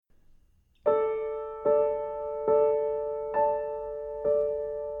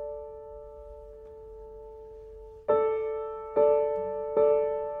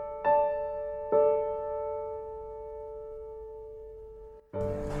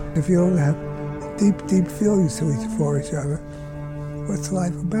If you don't have deep feelings for each other, what's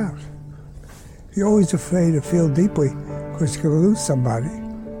life about? If you're always afraid to feel deeply because you're going to lose somebody,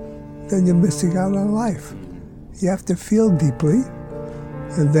 then you're missing out on life. You have to feel deeply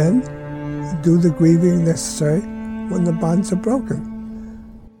and then do the grieving necessary when the bonds are broken.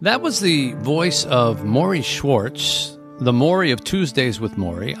 That was the voice of Morrie Schwartz, the Morrie of Tuesdays with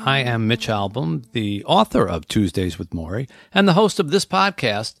Morrie. I am Mitch Albom, the author of Tuesdays with Morrie, and the host of this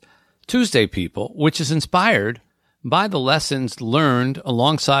podcast, Tuesday People, which is inspired by the lessons learned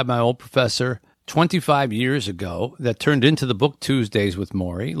alongside my old professor 25 years ago that turned into the book Tuesdays with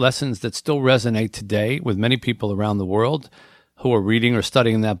Morrie, lessons that still resonate today with many people around the world who are reading or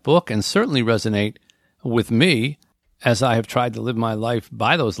studying that book, and certainly resonate with me as I have tried to live my life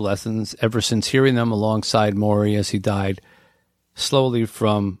by those lessons ever since hearing them alongside Morrie as he died slowly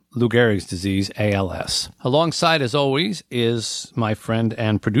from Lou Gehrig's disease, ALS. Alongside, as always, is my friend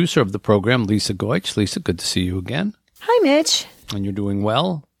and producer of the program, Lisa Goich. Lisa, good to see you again. Hi, Mitch. And you're doing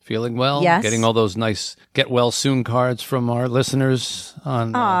well? Feeling well? Yes. Getting all those nice get well soon cards from our listeners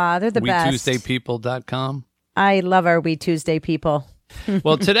on they're the best. WeTuesdayPeople.com. I love our We Tuesday people.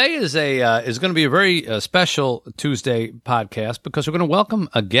 Well, today is going to be a very special Tuesday podcast because we're going to welcome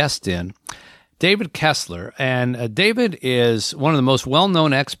a guest in, David Kessler. And David is one of the most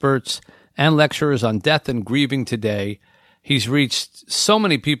well-known experts and lecturers on death and grieving today. He's reached so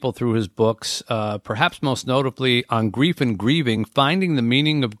many people through his books, perhaps most notably on Grief and Grieving, Finding the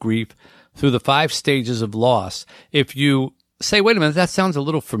Meaning of Grief Through the 5 Stages of Loss. If you say, wait a minute, that sounds a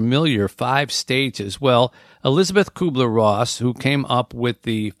little familiar, 5 stages. Well, Elizabeth Kubler-Ross, who came up with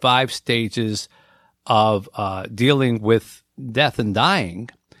the 5 stages of dealing with death and dying,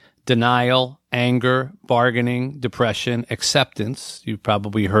 denial, anger, bargaining, depression, acceptance. You've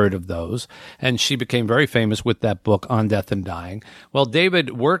probably heard of those. And she became very famous with that book on death and dying. Well,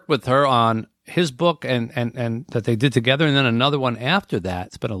 David worked with her on his book and that they did together, and then another one after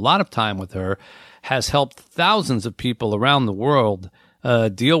that. Spent a lot of time with her, has helped thousands of people around the world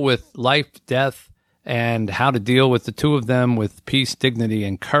deal with life, death, and how to deal with the two of them with peace, dignity,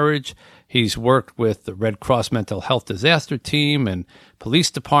 and courage. He's worked with the Red Cross Mental Health Disaster Team and police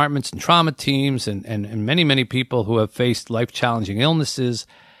departments and trauma teams and many, many people who have faced life-challenging illnesses.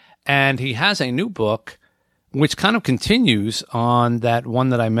 And he has a new book which kind of continues on that one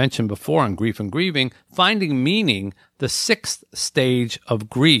that I mentioned before on Grief and Grieving, Finding Meaning, the 6th Stage of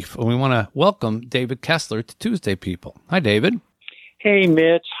Grief. And we want to welcome David Kessler to Tuesday People. Hi, David. Hey,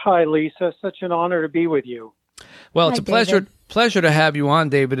 Mitch. Hi, Lisa. Such an honor to be with you. Well, it's Hi, a pleasure to have you on,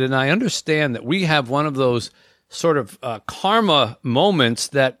 David. And I understand that we have one of those sort of karma moments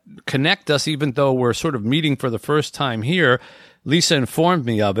that connect us, even though we're sort of meeting for the first time here. Lisa informed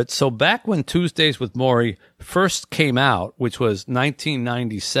me of it. So back when Tuesdays with Morrie first came out, which was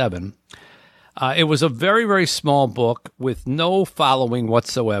 1997, it was a very, very small book with no following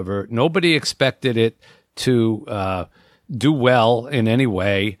whatsoever. Nobody expected it to do well in any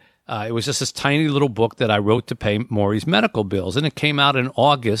way. It was just this tiny little book that I wrote to pay Morrie's medical bills, and it came out in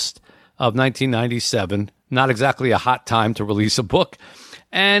August of 1997. Not exactly a hot time to release a book.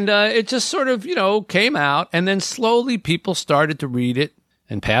 And it just sort of, came out, and then slowly people started to read it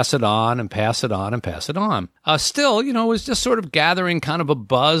and pass it on and pass it on and pass it on. Still, it was just sort of gathering kind of a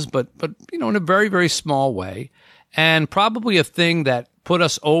buzz, but in a very, very small way. And probably a thing that put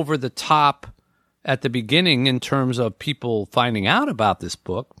us over the top at the beginning in terms of people finding out about this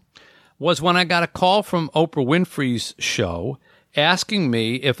book was when I got a call from Oprah Winfrey's show asking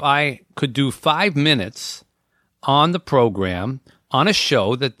me if I could do 5 minutes on the program on a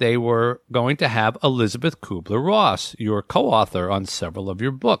show that they were going to have Elizabeth Kubler-Ross, your co-author on several of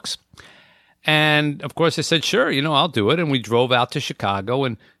your books. And, of course, I said, sure, I'll do it. And we drove out to Chicago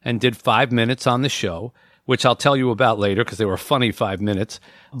and did 5 minutes on the show, which I'll tell you about later because they were funny 5 minutes.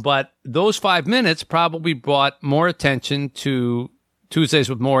 But those 5 minutes probably brought more attention to Tuesdays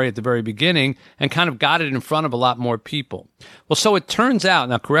with Morrie at the very beginning and kind of got it in front of a lot more people. Well, so it turns out,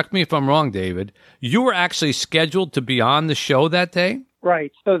 now correct me if I'm wrong, David, you were actually scheduled to be on the show that day?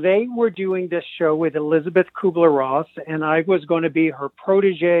 Right. So they were doing this show with Elizabeth Kubler-Ross, and I was going to be her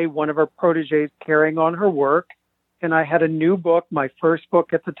protege, one of her proteges carrying on her work. And I had a new book, my first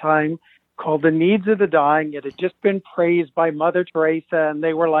book at the time, called The Needs of the Dying. It had just been praised by Mother Teresa, and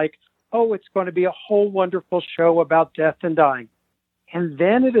they were like, oh, it's going to be a whole wonderful show about death and dying. And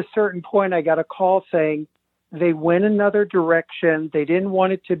then at a certain point, I got a call saying they went another direction. They didn't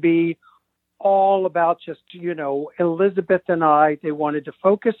want it to be all about just, Elizabeth and I. They wanted to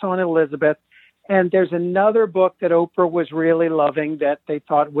focus on Elizabeth. And there's another book that Oprah was really loving that they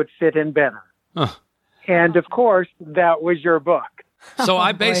thought would fit in better. Huh. And, of course, that was your book. So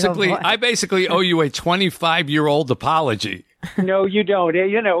I boy. basically owe you a 25-year-old apology. No, you don't.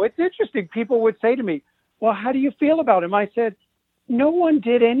 It's interesting. People would say to me, well, how do you feel about him? I said, no one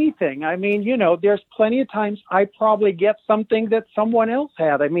did anything. I mean, there's plenty of times I probably get something that someone else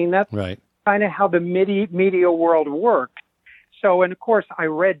had. I mean, that's right. Kind of how the media world works. So, and of course, I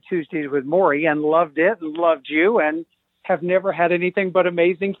read Tuesdays with Morrie and loved it and loved you and have never had anything but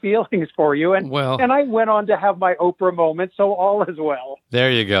amazing feelings for you. And I went on to have my Oprah moment, so all is well.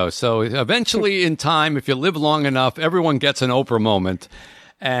 There you go. So eventually in time, if you live long enough, everyone gets an Oprah moment.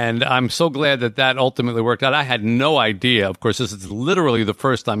 And I'm so glad that ultimately worked out. I had no idea. Of course, this is literally the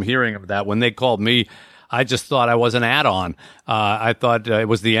first I'm hearing of that. When they called me, I just thought I was an add-on. I thought it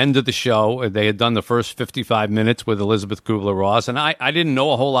was the end of the show. They had done the first 55 minutes with Elizabeth Kubler-Ross, and I didn't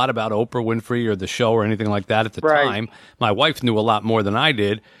know a whole lot about Oprah Winfrey or the show or anything like that at the time. My wife knew a lot more than I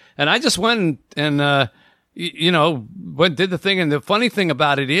did, and I just went and did the thing. And the funny thing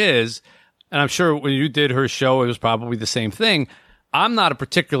about it is, and I'm sure when you did her show, it was probably the same thing. I'm not a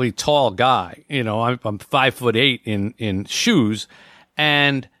particularly tall guy. I'm 5'8" in shoes,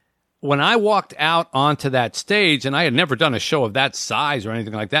 and when I walked out onto that stage, and I had never done a show of that size or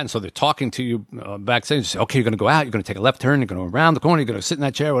anything like that, and so they're talking to you backstage, say, okay, you're going to go out, you're going to take a left turn, you're going to go around the corner, you're going to sit in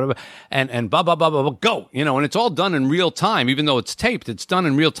that chair, whatever, and blah, blah, blah, blah, blah, go, and it's all done in real time. Even though it's taped, it's done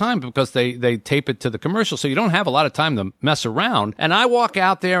in real time because they tape it to the commercial, so you don't have a lot of time to mess around. And I walk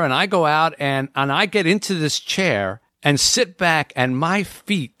out there, and I go out, and I get into this chair and sit back, and my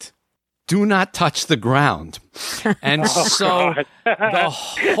feet do not touch the ground. And so the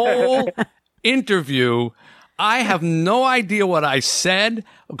whole interview, I have no idea what I said,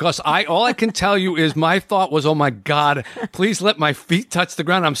 because all I can tell you is my thought was, oh my God, please let my feet touch the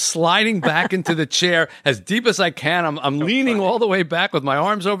ground. I'm sliding back into the chair as deep as I can. I'm leaning all the way back with my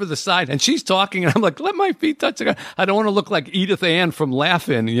arms over the side, and she's talking, and I'm like, let my feet touch the ground. I don't want to look like Edith Ann from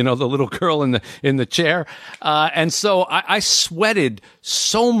Laugh-In, the little girl in the chair. And so I sweated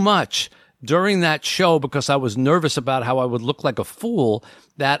so much during that show because I was nervous about how I would look like a fool,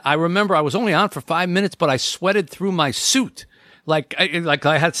 that I remember I was only on for 5 minutes, but I sweated through my suit. Like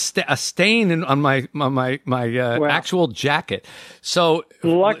I had a stain on my actual jacket. So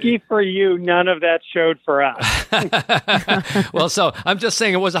lucky for you, none of that showed for us. Well, so I'm just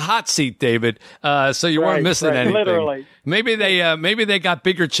saying it was a hot seat, David. So you weren't missing anything. Literally. Maybe they got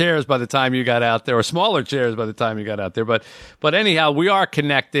bigger chairs by the time you got out there, or smaller chairs by the time you got out there. But anyhow, we are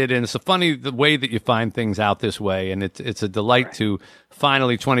connected, and it's funny the way that you find things out this way, and it's a delight to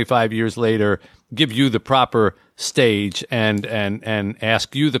finally 25 years later give you the proper stage and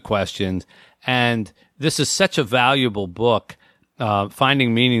ask you the questions. And this is such a valuable book,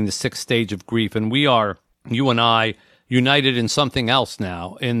 Finding Meaning, the Sixth Stage of Grief. And we are, you and I, united in something else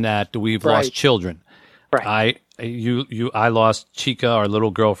now, in that we've lost children. Right. I lost Chica, our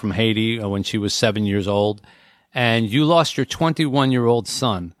little girl from Haiti, when she was 7 years old. And you lost your 21-year-old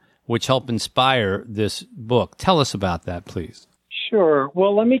son, which helped inspire this book. Tell us about that, please. Sure.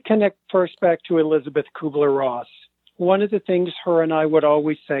 Well, let me connect first back to Elizabeth Kubler-Ross. One of the things her and I would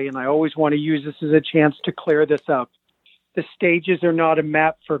always say, and I always want to use this as a chance to clear this up, the stages are not a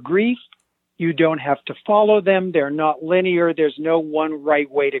map for grief. You don't have to follow them. They're not linear. There's no one right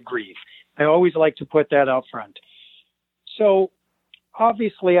way to grieve. I always like to put that out front. So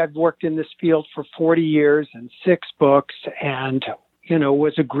obviously I've worked in this field for 40 years and 6 books and,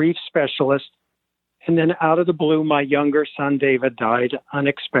 was a grief specialist. And then out of the blue, my younger son, David, died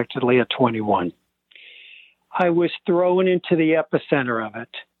unexpectedly at 21. I was thrown into the epicenter of it.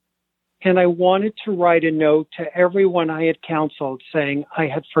 And I wanted to write a note to everyone I had counseled saying I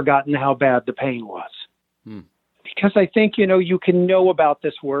had forgotten how bad the pain was. Because I think, you can know about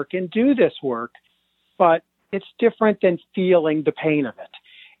this work and do this work, but it's different than feeling the pain of it.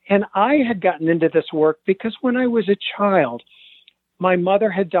 And I had gotten into this work because when I was a child, my mother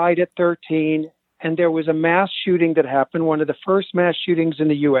had died at 13, and there was a mass shooting that happened, one of the first mass shootings in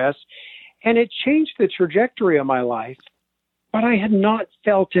the U.S., and it changed the trajectory of my life. But I had not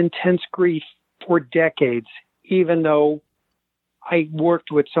felt intense grief for decades, even though I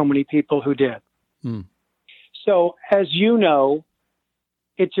worked with so many people who did. So, as you know,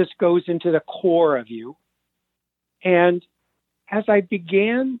 it just goes into the core of you. And as I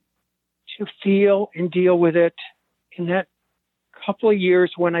began to feel and deal with it in that couple of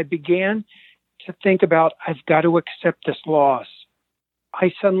years when I began to think about, I've got to accept this loss,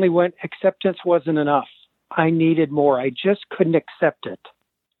 I suddenly went, acceptance wasn't enough. I needed more. I just couldn't accept it.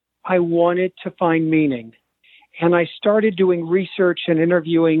 I wanted to find meaning. And I started doing research and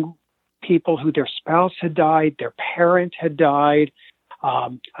interviewing people who their spouse had died, their parent had died,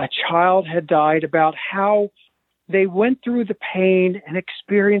 a child had died, about how they went through the pain and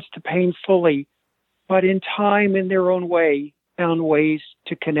experienced the pain fully, but in time, in their own way, found ways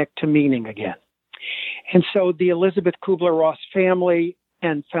to connect to meaning again. And so the Elisabeth Kubler-Ross family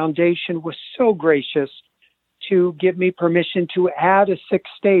and foundation was so gracious to give me permission to add a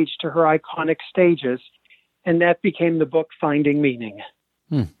sixth stage to her iconic stages, and that became the book Finding Meaning.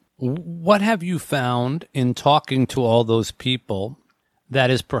 What have you found in talking to all those people that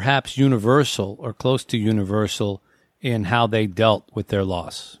is perhaps universal or close to universal in how they dealt with their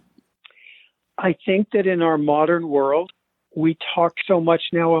loss? I think that in our modern world, we talk so much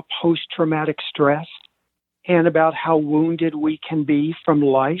now of post-traumatic stress and about how wounded we can be from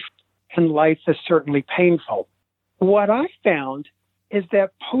life, and life is certainly painful. What I found is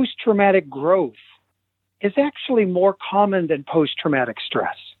that post-traumatic growth is actually more common than post-traumatic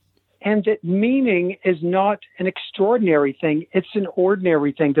stress, and that meaning is not an extraordinary thing, it's an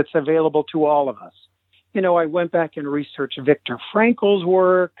ordinary thing that's available to all of us. You know, I went back and researched Viktor Frankl's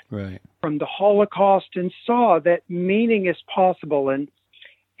work from the Holocaust and saw that meaning is possible. And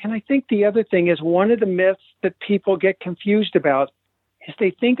I think the other thing is, one of the myths that people get confused about is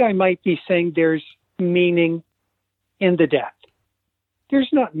they think I might be saying there's meaning in the death. There's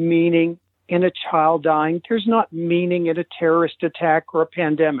not meaning in a child dying. There's not meaning in a terrorist attack or a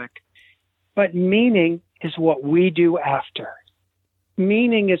pandemic. But meaning is what we do after.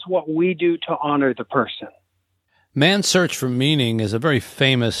 Meaning is what we do to honor the person. Man's Search for Meaning is a very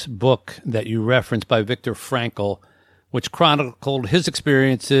famous book that you referenced by Viktor Frankl, which chronicled his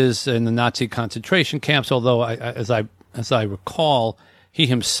experiences in the Nazi concentration camps, although, as I recall, he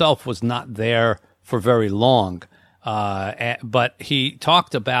himself was not there for very long. But he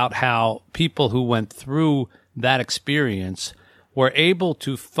talked about how people who went through that experience were able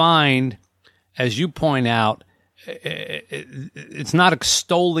to find, as you point out, it's not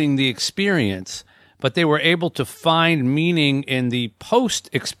extolling the experience, but they were able to find meaning in the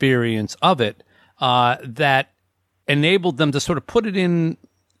post-experience of it that enabled them to sort of put it in,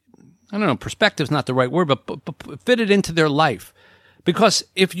 I don't know, perspective's not the right word, but fit it into their life. Because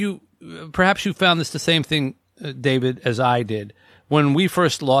perhaps you found this the same thing, David, as I did. When we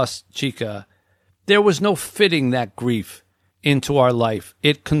first lost Chica, there was no fitting that grief into our life.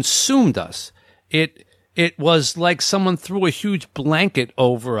 It consumed us. It was like someone threw a huge blanket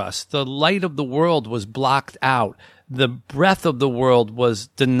over us. The light of the world was blocked out. The breath of the world was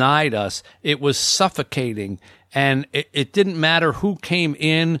denied us. It was suffocating. And it didn't matter who came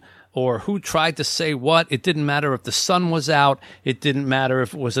in or who tried to say what. It didn't matter if the sun was out. It didn't matter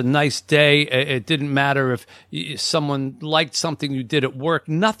if it was a nice day. It didn't matter if someone liked something you did at work.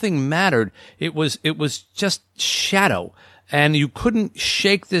 Nothing mattered. It was just shadow. And you couldn't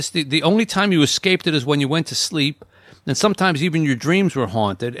shake this. The only time you escaped it is when you went to sleep. And sometimes even your dreams were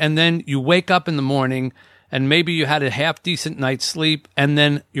haunted. And then you wake up in the morning and maybe you had a half decent night's sleep. And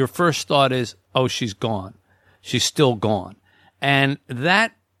then your first thought is, oh, she's gone. She's still gone. And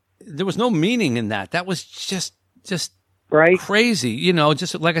there was no meaning in that. That was just right, crazy,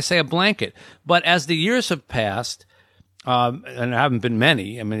 just like I say, a blanket. But as the years have passed, and there haven't been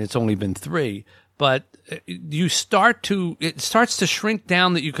many, I mean, it's only been 3, but it starts to shrink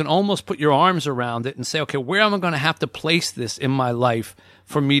down that you can almost put your arms around it and say, okay, where am I going to have to place this in my life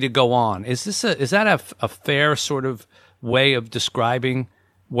for me to go on? Is that a fair sort of way of describing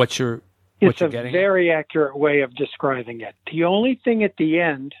what you're getting? It's a very accurate way of describing it. The only thing at the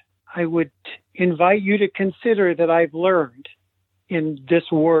end I would invite you to consider that I've learned in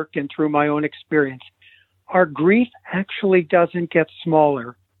this work and through my own experience, our grief actually doesn't get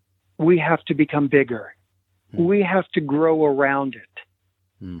smaller. We have to become bigger. We have to grow around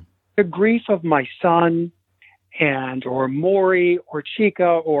it. The grief of my son or Maury or Chica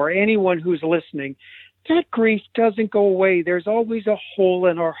or anyone who's listening, that grief doesn't go away. There's always a hole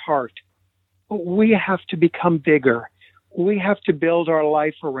in our heart. But we have to become bigger. We have to build our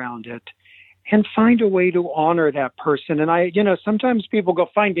life around it and find a way to honor that person. And sometimes people go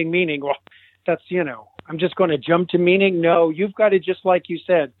finding meaning. Well, that's, I'm just going to jump to meaning. No, you've got to, just like you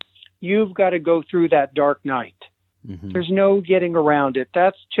said, you've got to go through that dark night. Mm-hmm. There's no getting around it.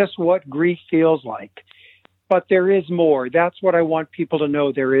 That's just what grief feels like. But there is more. That's what I want people to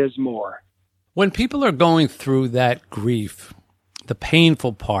know. There is more. When people are going through that grief, the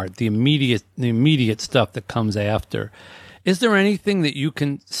painful part, the immediate stuff that comes after, is there anything that you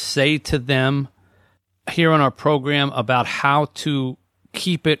can say to them here on our program about how to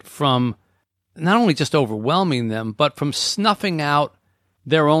keep it from not only just overwhelming them, but from snuffing out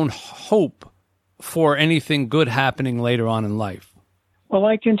their own hope for anything good happening later on in life? Well,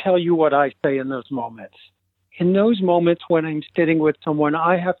 I can tell you what I say in those moments. In those moments when I'm sitting with someone,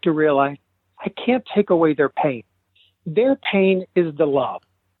 I have to realize I can't take away their pain. Their pain is the love.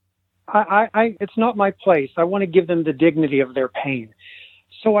 It's not my place. I want to give them the dignity of their pain.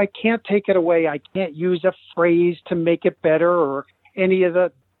 So I can't take it away. I can't use a phrase to make it better or any of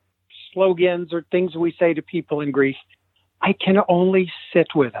the slogans or things we say to people in grief. I can only sit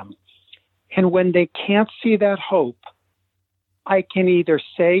with them. And when they can't see that hope, I can either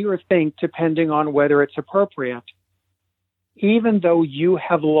say or think, depending on whether it's appropriate, even though you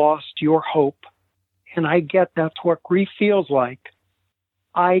have lost your hope, and I get that's what grief feels like,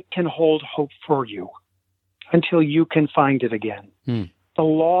 I can hold hope for you until you can find it again. The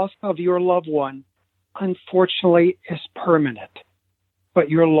loss of your loved one, unfortunately, is permanent, but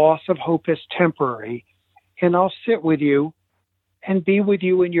your loss of hope is temporary. And I'll sit with you and be with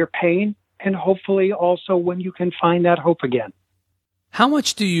you in your pain, and hopefully also when you can find that hope again. How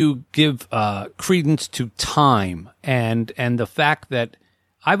much do you give credence to time and the fact that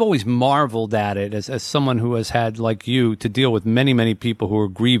I've always marveled at it as someone who has had, like you, to deal with many, many people who are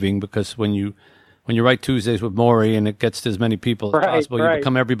grieving, because when you write Tuesdays with Morrie and it gets to as many people as possible, you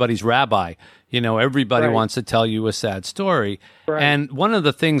become everybody's rabbi. Everybody wants to tell you a sad story. Right. And one of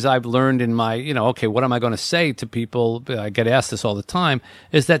the things I've learned in my, okay, what am I going to say to people? I get asked this all the time,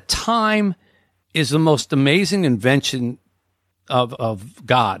 is that time is the most amazing invention of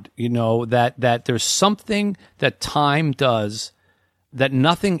God, that there's something that time does that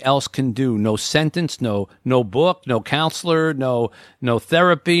nothing else can do. No sentence, no book, no counselor, no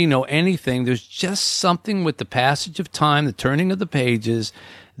therapy, no anything. There's just something with the passage of time, the turning of the pages,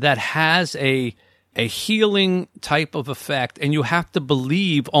 that has a healing type of effect. And you have to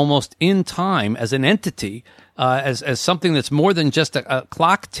believe almost in time as an entity, as something that's more than just a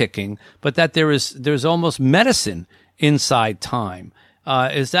clock ticking, but that there's almost medicine inside time.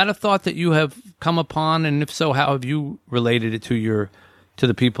 Is that a thought that you have come upon? And if so, how have you related it to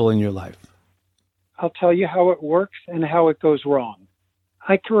the people in your life? I'll tell you how it works and how it goes wrong.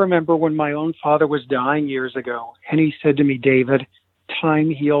 I can remember when my own father was dying years ago, and he said to me, David, time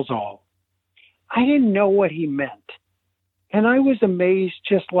heals all. I didn't know what he meant. And I was amazed,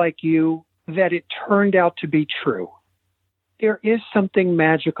 just like you, that it turned out to be true. There is something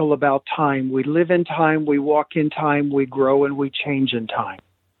magical about time. We live in time, we walk in time, we grow and we change in time.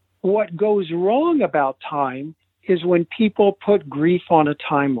 What goes wrong about time is when people put grief on a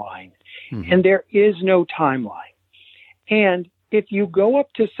timeline, and there is no timeline. And if you go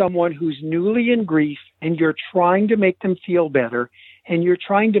up to someone who's newly in grief and you're trying to make them feel better and you're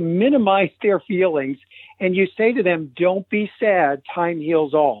trying to minimize their feelings and you say to them, don't be sad, time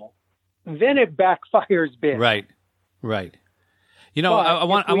heals all, then it backfires big. Right. I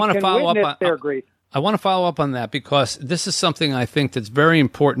want to follow up on their grief. I want to follow up on that, because this is something I think that's very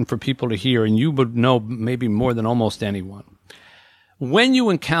important for people to hear, and you would know maybe more than almost anyone. When you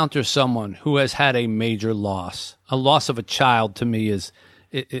encounter someone who has had a major loss, a loss of a child to me is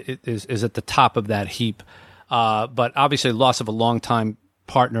at the top of that heap. But obviously loss of a longtime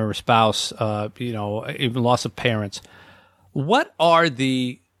partner or spouse, even loss of parents. What are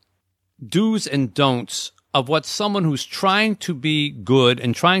the do's and don'ts of what someone who's trying to be good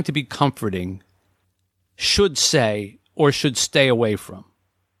and trying to be comforting should say or should stay away from?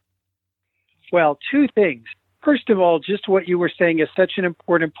 Well, two things. First of all, just what you were saying is such an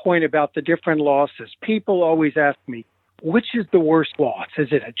important point about the different losses. People always ask me, which is the worst loss? Is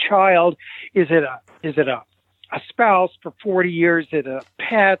it a child? Is it a spouse for 40 years? Is it a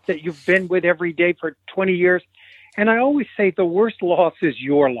pet that you've been with every day for 20 years? And I always say the worst loss is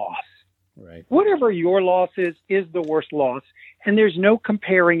your loss. Right. Whatever your loss is the worst loss. And there's no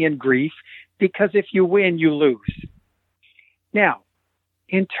comparing in grief, because if you win, you lose. Now,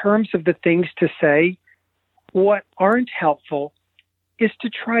 in terms of the things to say, what aren't helpful is to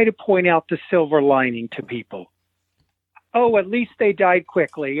try to point out the silver lining to people. Oh, at least they died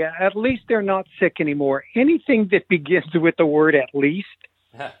quickly. At least they're not sick anymore. Anything that begins with the word at least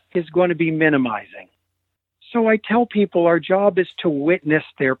is going to be minimizing. So I tell people our job is to witness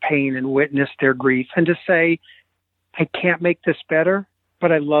their pain and witness their grief and to say, I can't make this better,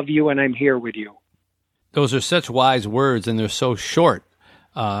 but I love you and I'm here with you. Those are such wise words, and they're so short.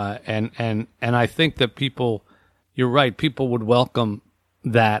 And I think that people, you're right, people would welcome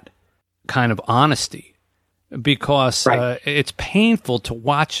that kind of honesty, because it's painful to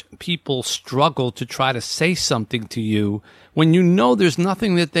watch people struggle to try to say something to you when you know there's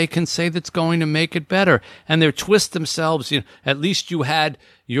nothing that they can say that's going to make it better. And they twist themselves. At least you had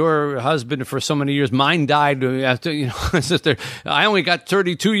your husband for so many years. Mine died after, sister, I only got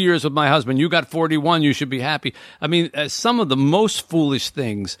 32 years with my husband. You got 41. You should be happy. I mean, some of the most foolish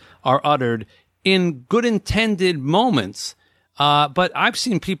things are uttered in good intended moments. But I've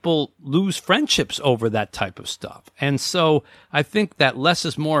seen people lose friendships over that type of stuff. And so I think that less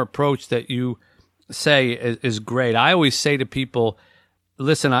is more approach that you say is great. I always say to people,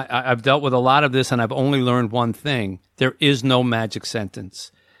 listen, I've dealt with a lot of this and I've only learned one thing. There is no magic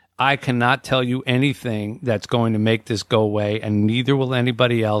sentence. I cannot tell you anything that's going to make this go away, and neither will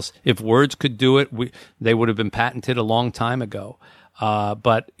anybody else. If words could do it, they would have been patented a long time ago.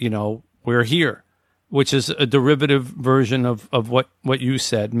 But, we're here, which is a derivative version of what you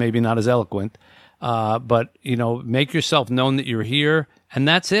said, maybe not as eloquent. But, make yourself known that you're here, and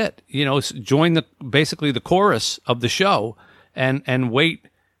that's it. Join basically the chorus of the show and wait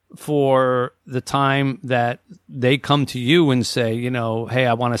for the time that they come to you and say, hey,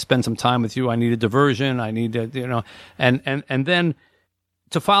 I want to spend some time with you. I need a diversion. I need to, and then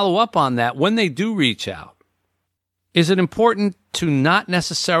to follow up on that, when they do reach out, is it important to not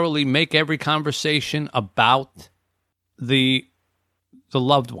necessarily make every conversation about the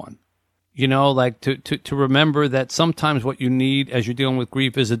loved one? To remember that sometimes what you need as you're dealing with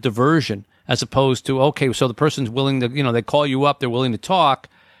grief is a diversion, as opposed to, okay, so the person's willing to, they call you up, they're willing to talk,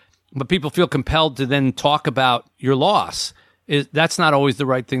 but people feel compelled to then talk about your loss. That's not always the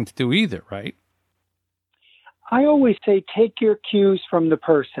right thing to do either, right? I always say take your cues from the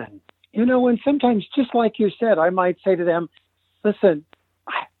person. And sometimes, just like you said, I might say to them, listen,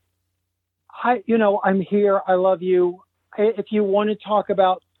 I'm here. I love you. If you want to talk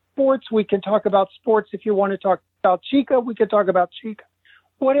about sports, we can talk about sports. If you want to talk about Chica, we can talk about Chica.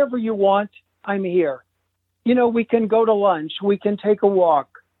 Whatever you want, I'm here. We can go to lunch. We can take a walk.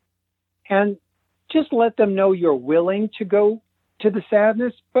 And just let them know you're willing to go to the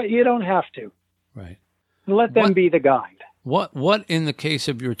sadness, but you don't have to. Right. Let them be the guide. What in the case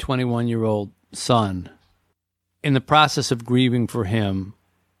of your 21-year-old son, in the process of grieving for him,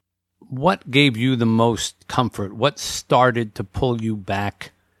 what gave you the most comfort? What started to pull you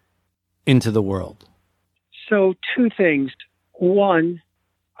back into the world? So 2 things. One,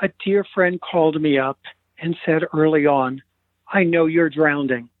 a dear friend called me up and said early on, I know you're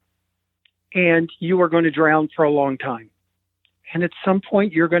drowning. And you are going to drown for a long time. And at some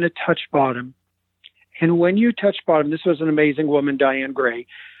point, you're going to touch bottom. And when you touch bottom, this was an amazing woman, Diane Gray,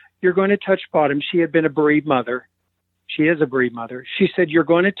 you're going to touch bottom. She had been a bereaved mother. She is a bereaved mother. She said, you're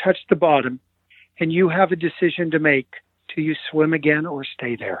going to touch the bottom, and you have a decision to make. Do you swim again or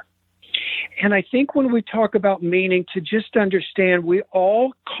stay there? And I think when we talk about meaning, to just understand we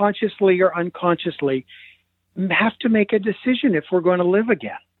all consciously or unconsciously have to make a decision if we're going to live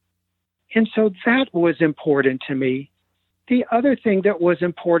again. And so that was important to me. The other thing that was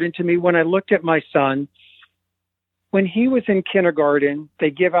important to me when I looked at my son, when he was in kindergarten, they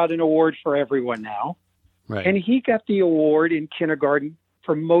give out an award for everyone now. Right. And he got the award in kindergarten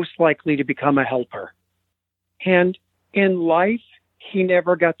for most likely to become a helper. And in life, he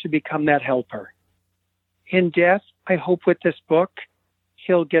never got to become that helper. In death, I hope with this book,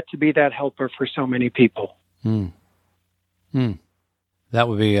 he'll get to be that helper for so many people. That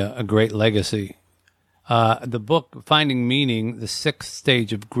would be a great legacy. The book, Finding Meaning, The Sixth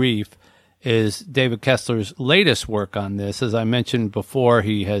Stage of Grief, is David Kessler's latest work on this. As I mentioned before,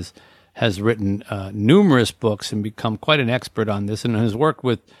 he has written numerous books and become quite an expert on this, and has worked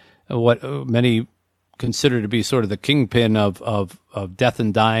with what many consider to be sort of the kingpin of death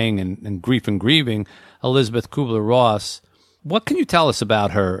and dying and grief and grieving, Elisabeth Kubler-Ross. What can you tell us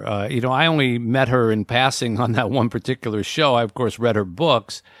about her? I only met her in passing on that one particular show. I, of course, read her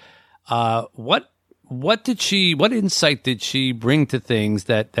books. What insight did she bring to things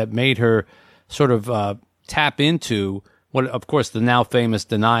that made her sort of tap into what, of course, the now famous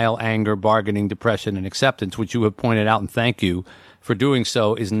denial, anger, bargaining, depression, and acceptance, which you have pointed out, and thank you for doing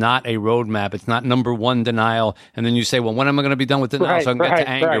so, is not a roadmap. It's not number one, denial, and then you say, well, when am I going to be done with denial so I can get to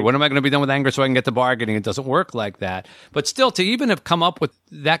anger? Right. When am I going to be done with anger so I can get to bargaining? It doesn't work like that. But still, to even have come up with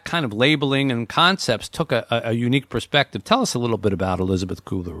that kind of labeling and concepts took a unique perspective. Tell us a little bit about Elisabeth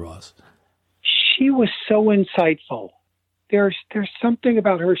Kubler-Ross. She was so insightful. There's something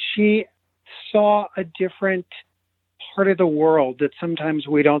about her. She saw a different part of the world that sometimes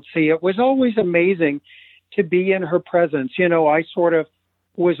we don't see. It was always amazing to be in her presence. I sort of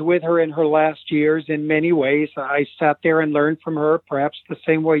was with her in her last years in many ways. I sat there and learned from her, perhaps the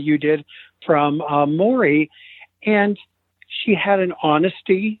same way you did from Maury. And she had an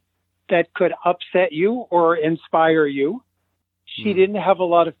honesty that could upset you or inspire you. She didn't have a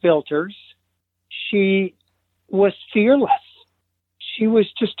lot of filters. She was fearless. She was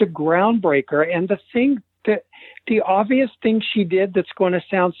just a groundbreaker. And the obvious thing she did that's going to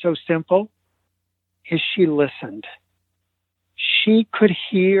sound so simple is she listened. She could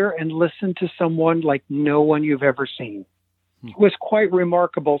hear and listen to someone like no one you've ever seen. It was quite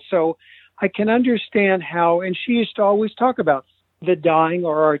remarkable. So I can understand how, and she used to always talk about the dying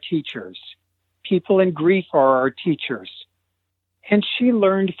are our teachers. People in grief are our teachers. And she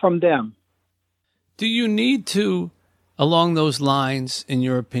learned from them. Do you need to, along those lines, in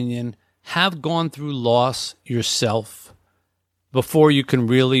your opinion, have gone through loss yourself before you can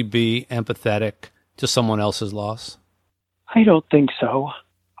really be empathetic to someone else's loss? I don't think so.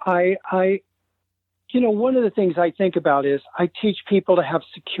 One of the things I think about is I teach people to have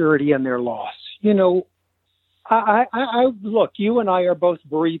security in their loss. Look, you and I are both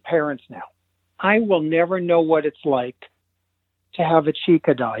bereaved parents now. I will never know what it's like to have a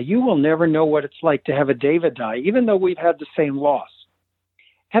Chica die. You will never know what it's like to have a David die, even though we've had the same loss.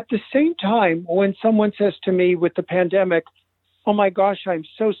 At the same time, when someone says to me with the pandemic, oh my gosh, I'm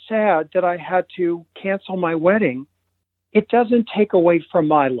so sad that I had to cancel my wedding, it doesn't take away from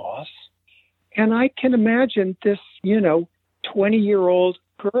my loss. And I can imagine this, 20-year-old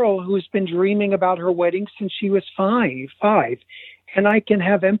girl who's been dreaming about her wedding since she was five, and I can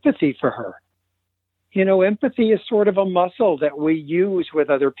have empathy for her. Empathy is sort of a muscle that we use with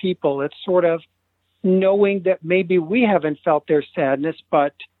other people. It's sort of knowing that maybe we haven't felt their sadness,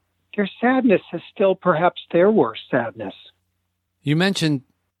 but their sadness is still perhaps their worst sadness. You mentioned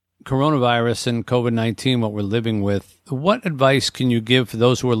coronavirus and COVID-19, what we're living with. What advice can you give for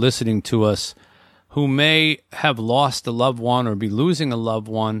those who are listening to us who may have lost a loved one or be losing a loved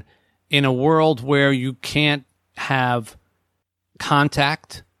one in a world where you can't have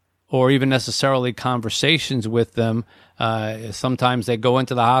contact or even necessarily conversations with them? Sometimes they go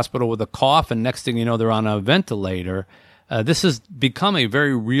into the hospital with a cough, and next thing you know, they're on a ventilator. This has become a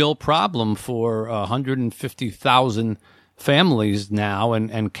very real problem for 150,000 families now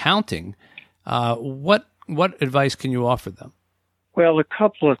and counting. What advice can you offer them? Well, a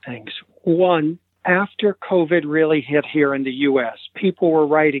couple of things. One, after COVID really hit here in the U.S., people were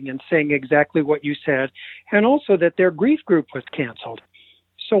writing and saying exactly what you said, and also that their grief group was canceled.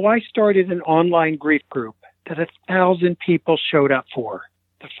 So I started an online grief group that 1,000 people showed up for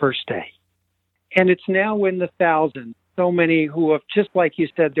the first day. And it's now in the thousands. So many who have, just like you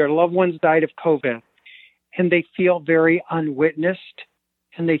said, their loved ones died of COVID, and they feel very unwitnessed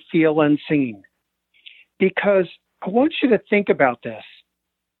and they feel unseen. Because I want you to think about this.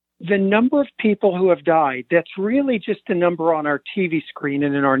 The number of people who have died, that's really just a number on our TV screen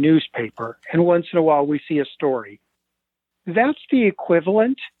and in our newspaper. And once in a while we see a story. That's the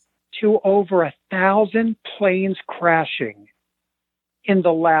equivalent to over 1,000 planes crashing in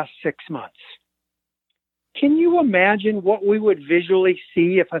the last 6 months. Can you imagine what we would visually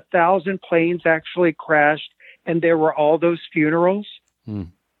see if 1,000 planes actually crashed and there were all those funerals?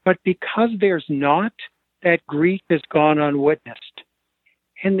 But because there's not, that grief has gone unwitnessed.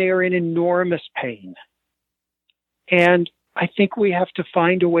 And they're in enormous pain. And I think we have to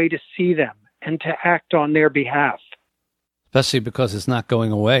find a way to see them and to act on their behalf. Especially because it's not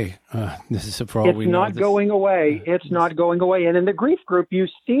going away. This is for all it's we know. It's not going away. It's not going away. And in the grief group, you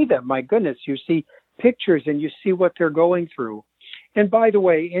see them. My goodness, you see pictures and you see what they're going through. And by the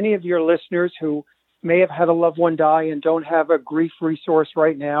way, any of your listeners who may have had a loved one die and don't have a grief resource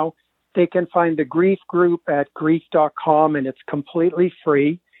right now, they can find the grief group at grief.com, and it's completely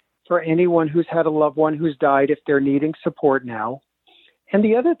free for anyone who's had a loved one who's died if they're needing support now. And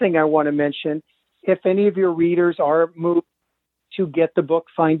the other thing I want to mention, if any of your readers are moved to get the book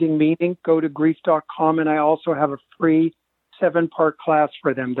Finding Meaning, go to grief.com, and I also have a free 7-part class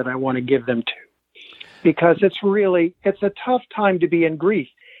for them that I want to give them to. Because it's a tough time to be in grief.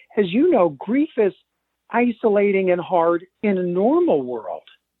 As you know, grief is isolating and hard in a normal world.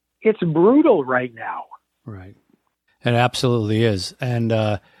 It's brutal right now. Right. It absolutely is. And,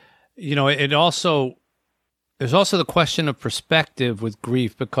 there's also the question of perspective with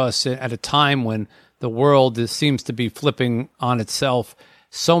grief, because at a time when the world seems to be flipping on itself,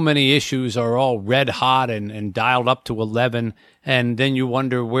 so many issues are all red hot and dialed up to 11. And then you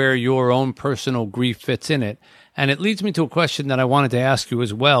wonder where your own personal grief fits in it. And it leads me to a question that I wanted to ask you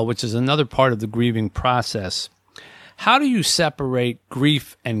as well, which is another part of the grieving process. How do you separate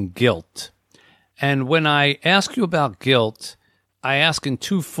grief and guilt? And when I ask you about guilt, I ask in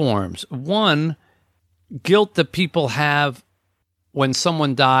two forms. One, guilt that people have when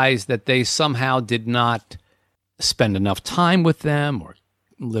someone dies that they somehow did not spend enough time with them or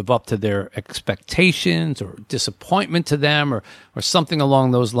live up to their expectations, or disappointment to them, or something along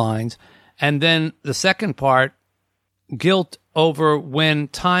those lines. And then the second part, guilt over when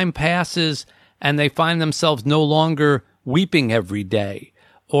time passes and they find themselves no longer weeping every day,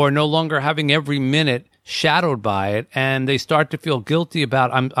 or no longer having every minute shadowed by it, and they start to feel guilty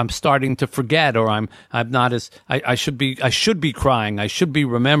about I'm starting to forget, or I'm not as I should be crying, I should be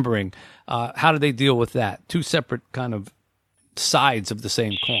remembering. How do they deal with that? Two separate kind of sides of the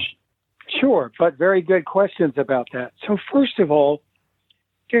same coin. Sure, but very good questions about that. So first of all,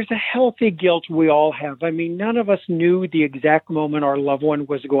 there's a healthy guilt we all have. I mean, none of us knew the exact moment our loved one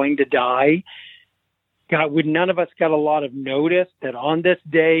was going to die. None of us got a lot of notice that on this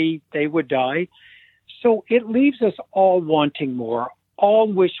day they would die. So it leaves us all wanting more,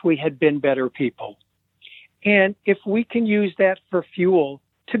 all wish we had been better people. And if we can use that for fuel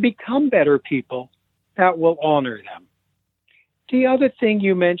to become better people, that will honor them. The other thing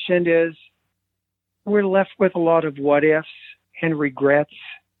you mentioned is we're left with a lot of what ifs and regrets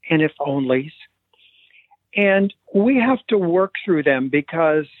and if onlys. And we have to work through them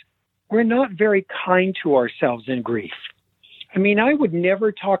because we're not very kind to ourselves in grief. I mean, I would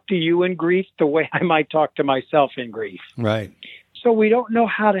never talk to you in grief the way I might talk to myself in grief. Right. So we don't know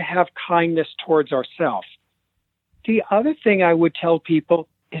how to have kindness towards ourselves. The other thing I would tell people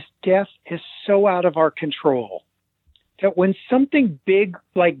is death is so out of our control that when something big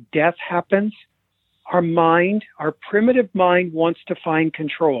like death happens, our mind, our primitive mind wants to find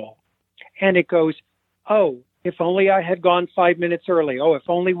control. And it goes, oh, if only I had gone 5 minutes early. Oh, if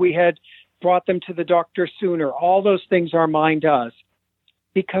only we had brought them to the doctor sooner. All those things our mind does.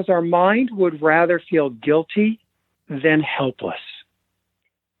 Because our mind would rather feel guilty than helpless.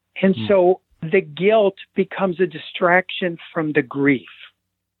 And so the guilt becomes a distraction from the grief.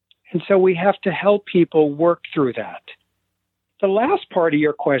 And so we have to help people work through that. The last part of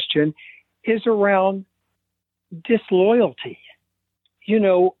your question is around disloyalty. You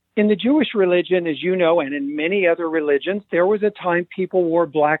know, in the Jewish religion, as you know, and in many other religions, there was a time people wore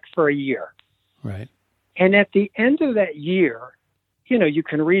black for a year. Right. And at the end of that year, you know, you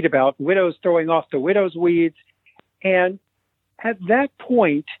can read about widows throwing off the widow's weeds. And at that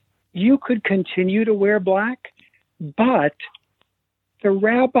point, you could continue to wear black, but the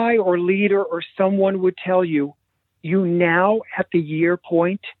rabbi or leader or someone would tell you, you now at the year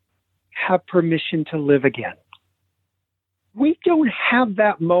point have permission to live again. We don't have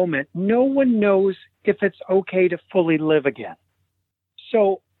that moment. No one knows if it's okay to fully live again.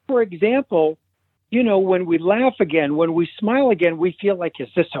 So, for example, you know, when we laugh again, when we smile again, we feel like, is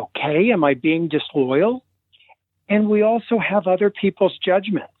this okay? Am I being disloyal? And we also have other people's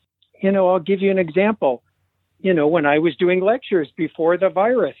judgments. You know, I'll give you an example. You know, when I was doing lectures before the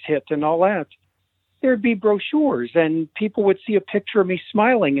virus hit and all that, there'd be brochures and people would see a picture of me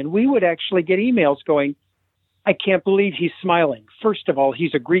smiling and we would actually get emails going, I can't believe he's smiling. First of all,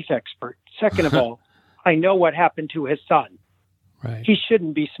 he's a grief expert. Second of all, I know what happened to his son. Right. He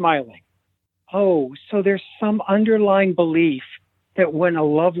shouldn't be smiling. Oh, so there's some underlying belief that when a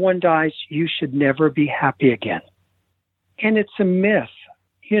loved one dies, you should never be happy again. And it's a myth.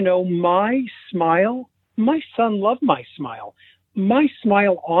 You know, my smile, my son loved my smile. My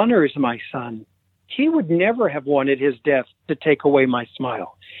smile honors my son. He would never have wanted his death to take away my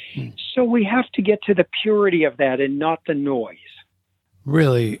smile. So we have to get to the purity of that and not the noise.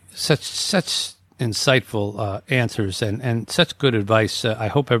 Really, such insightful answers and such good advice. I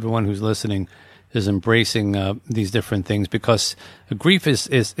hope everyone who's listening is embracing these different things, because grief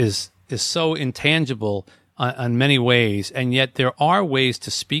is so intangible in many ways, and yet there are ways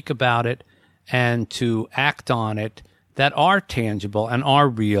to speak about it and to act on it that are tangible and are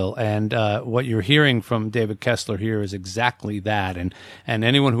real. And what you're hearing from David Kessler here is exactly that. And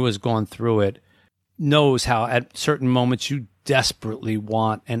anyone who has gone through it knows how at certain moments you desperately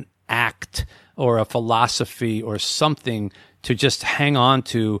want an act or a philosophy or something to just hang on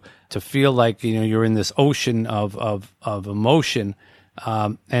to feel like, you know, you're in this ocean of emotion.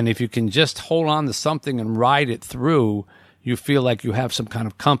 And if you can just hold on to something and ride it through, you feel like you have some kind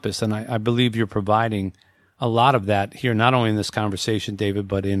of compass. And I believe you're providing a lot of that here, not only in this conversation, David,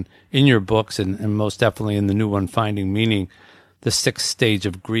 but in your books and most definitely in the new one, Finding Meaning, the 6th stage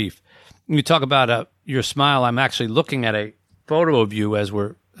of grief. When you talk about your smile, I'm actually looking at a photo of you as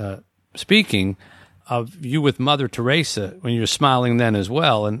we're speaking, of you with Mother Teresa when you're smiling then as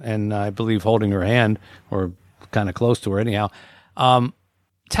well, and I believe holding her hand or kind of close to her anyhow.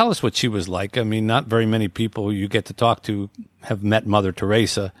 Tell us what she was like. I mean, not very many people you get to talk to have met Mother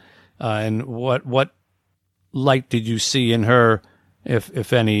Teresa, and what light did you see in her,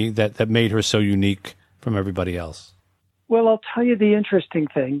 if any, that made her so unique from everybody else? Well, I'll tell you the interesting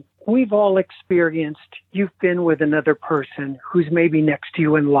thing. We've all experienced, you've been with another person who's maybe next to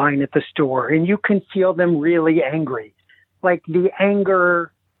you in line at the store, and you can feel them really angry. Like the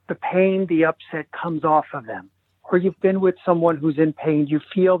anger, the pain, the upset comes off of them. Or you've been with someone who's in pain, you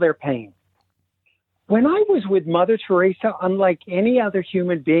feel their pain. when I was with Mother Teresa, unlike any other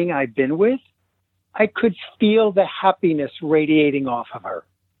human being I've been with, I could feel the happiness radiating off of her.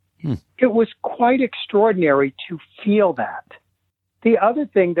 It was quite extraordinary to feel that. The other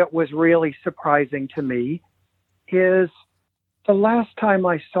thing that was really surprising to me is the last time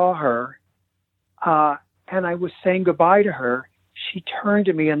I saw her, and I was saying goodbye to her, she turned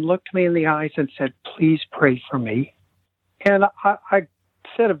to me and looked me in the eyes and said, "Please pray for me." And I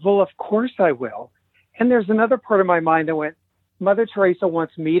said, "Well, of course I will." And there's another part of my mind that went, Mother Teresa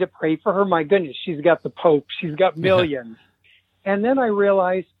wants me to pray for her. My goodness, she's got the Pope. She's got millions. And then I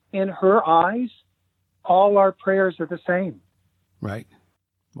realized in her eyes, all our prayers are the same. Right.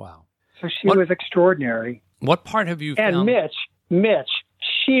 Wow. So she was extraordinary. What part have you found? And Mitch,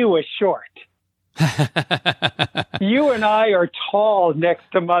 she was short. You and I are tall next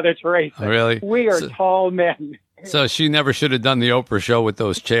to Mother Teresa. Really? We are tall men. So she never should have done the Oprah show with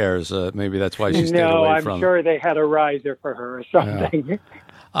those chairs. Maybe that's why she stayed away from. No, I'm sure they had a riser for her or something.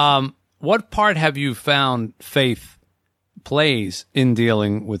 Yeah. What part have you found faith plays in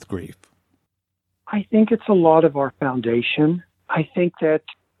dealing with grief? I think it's a lot of our foundation. I think that,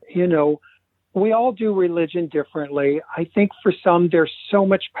 we all do religion differently. I think for some, there's so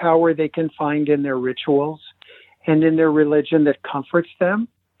much power they can find in their rituals and in their religion that comforts them.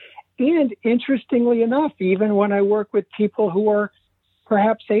 And interestingly enough, even when I work with people who are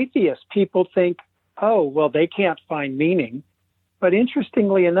perhaps atheists, people think, oh, well, they can't find meaning. But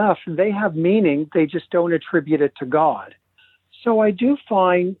interestingly enough, they have meaning. They just don't attribute it to God. So I do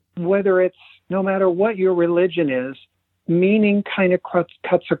find whether it's no matter what your religion is, meaning kind of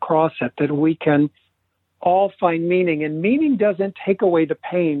cuts across it, that we can all find meaning. And meaning doesn't take away the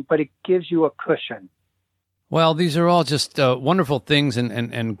pain, but it gives you a cushion. Well, these are all just wonderful things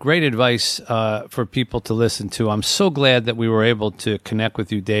and great advice for people to listen to. I'm so glad that we were able to connect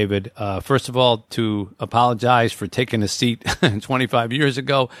with you, David. First of all, to apologize for taking a seat 25 years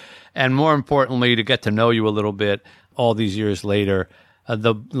ago, and more importantly, to get to know you a little bit all these years later.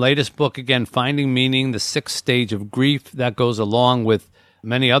 The latest book, again, Finding Meaning, The Sixth Stage of Grief, that goes along with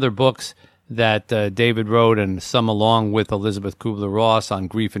many other books that David wrote, and some along with Elizabeth Kubler-Ross on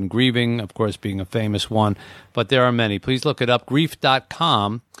grief and grieving, of course, being a famous one. But there are many. Please look it up,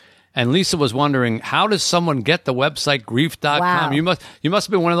 grief.com. And Lisa was wondering, how does someone get the website grief.com? Wow. You must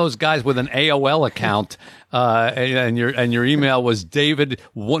have been one of those guys with an AOL account, and your email was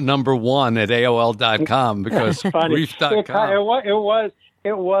david1@AOL.com, because grief.com.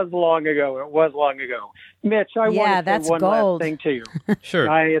 It was long ago. Mitch, I want to say one last thing to you. Sure.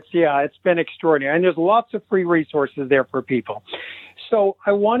 It's been extraordinary. And there's lots of free resources there for people. So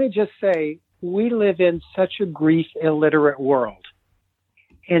I want to just say, we live in such a grief illiterate world.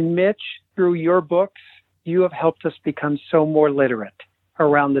 And Mitch, through your books, you have helped us become so more literate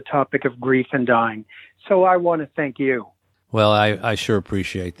around the topic of grief and dying. So I want to thank you. Well, I sure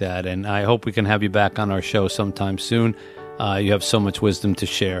appreciate that. And I hope we can have you back on our show sometime soon. You have so much wisdom to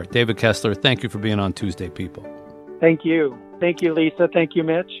share. David Kessler, thank you for being on Tuesday People. Thank you. Thank you, Lisa. Thank you,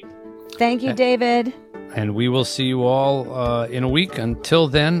 Mitch. Thank you, David. And we will see you all in a week. Until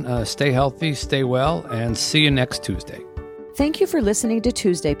then, stay healthy, stay well, and see you next Tuesday. Thank you for listening to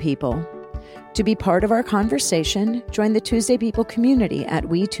Tuesday People. To be part of our conversation, join the Tuesday People community at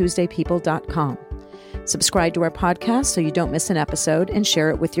wetuesdaypeople.com. Subscribe to our podcast so you don't miss an episode, and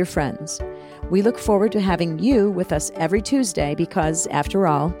share it with your friends. We look forward to having you with us every Tuesday because, after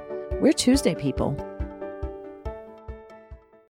all, we're Tuesday People.